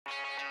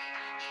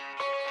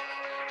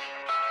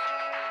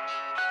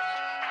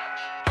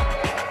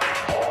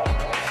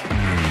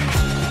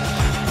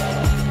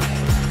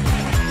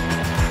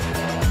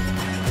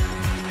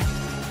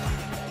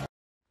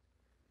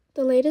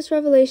latest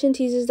revelation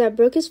teases that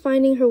Brooke is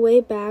finding her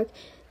way back,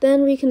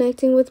 then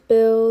reconnecting with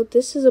Bill.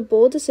 This is a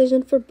bold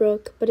decision for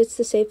Brooke, but it's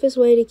the safest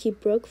way to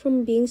keep Brooke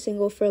from being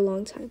single for a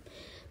long time.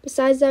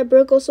 Besides that,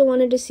 Brooke also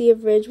wanted to see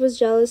if Ridge was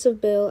jealous of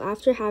Bill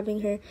after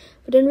having her,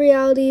 but in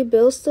reality,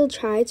 Bill still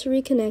tried to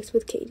reconnect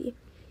with Katie.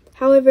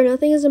 However,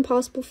 nothing is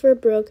impossible for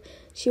Brooke.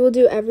 She will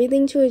do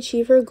everything to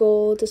achieve her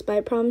goal,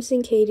 despite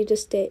promising Katie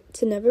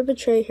to never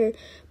betray her.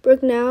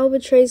 Brooke now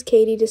betrays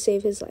Katie to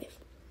save his life.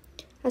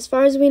 As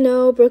far as we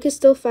know, Brooke is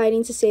still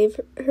fighting to save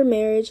her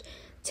marriage.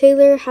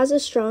 Taylor has a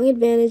strong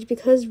advantage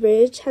because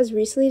Ridge has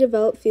recently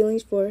developed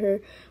feelings for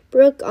her.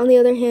 Brooke, on the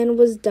other hand,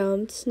 was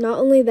dumped. Not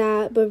only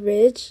that, but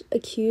Ridge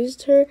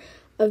accused her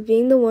of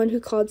being the one who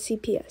called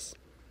CPS.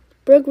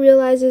 Brooke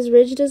realizes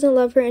Ridge doesn't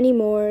love her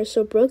anymore,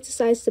 so Brooke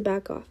decides to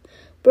back off.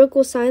 Brooke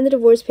will sign the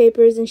divorce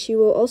papers, and she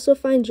will also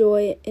find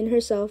joy in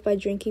herself by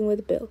drinking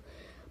with Bill.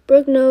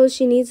 Brooke knows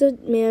she needs a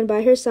man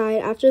by her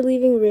side after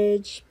leaving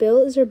Ridge.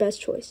 Bill is her best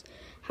choice.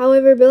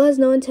 However, Bill has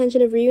no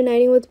intention of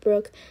reuniting with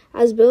Brooke,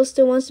 as Bill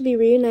still wants to be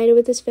reunited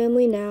with his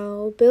family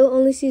now. Bill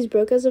only sees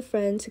Brooke as a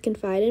friend to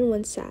confide in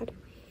when sad.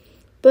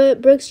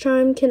 But Brooke's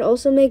charm can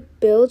also make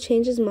Bill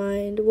change his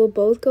mind. Will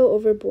both go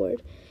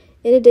overboard.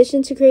 In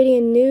addition to creating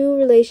a new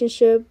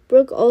relationship,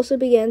 Brooke also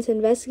began to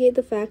investigate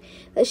the fact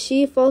that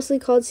she falsely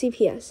called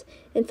CPS.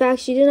 In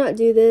fact, she did not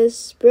do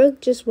this. Brooke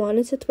just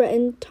wanted to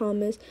threaten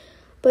Thomas,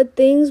 but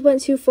things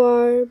went too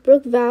far.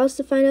 Brooke vows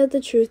to find out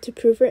the truth to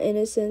prove her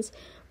innocence.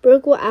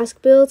 Brooke will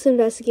ask Bill to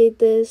investigate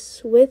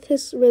this. With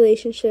his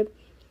relationship,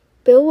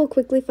 Bill will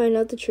quickly find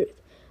out the truth.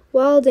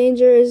 While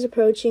danger is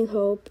approaching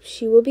Hope,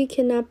 she will be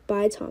kidnapped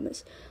by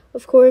Thomas.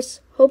 Of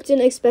course, Hope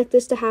didn't expect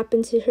this to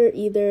happen to her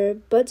either,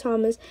 but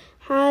Thomas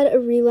had a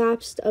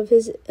relapse of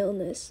his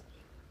illness.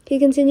 He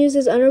continues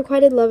his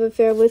unrequited love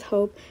affair with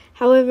Hope.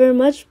 However,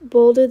 much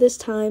bolder this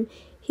time,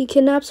 he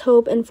kidnaps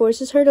Hope and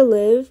forces her to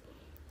live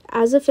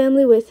as a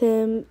family with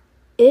him.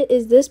 It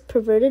is this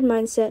perverted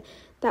mindset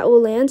that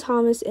will land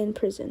Thomas in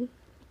prison.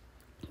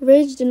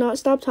 Ridge did not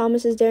stop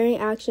Thomas's daring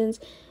actions,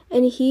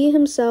 and he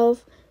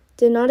himself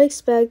did not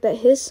expect that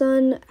his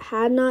son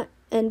had not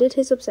ended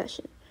his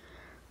obsession.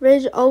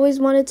 Ridge always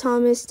wanted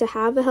Thomas to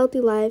have a healthy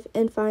life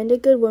and find a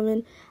good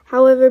woman.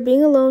 However,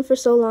 being alone for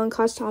so long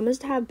caused Thomas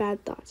to have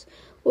bad thoughts.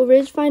 Will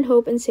Ridge find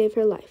hope and save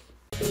her life?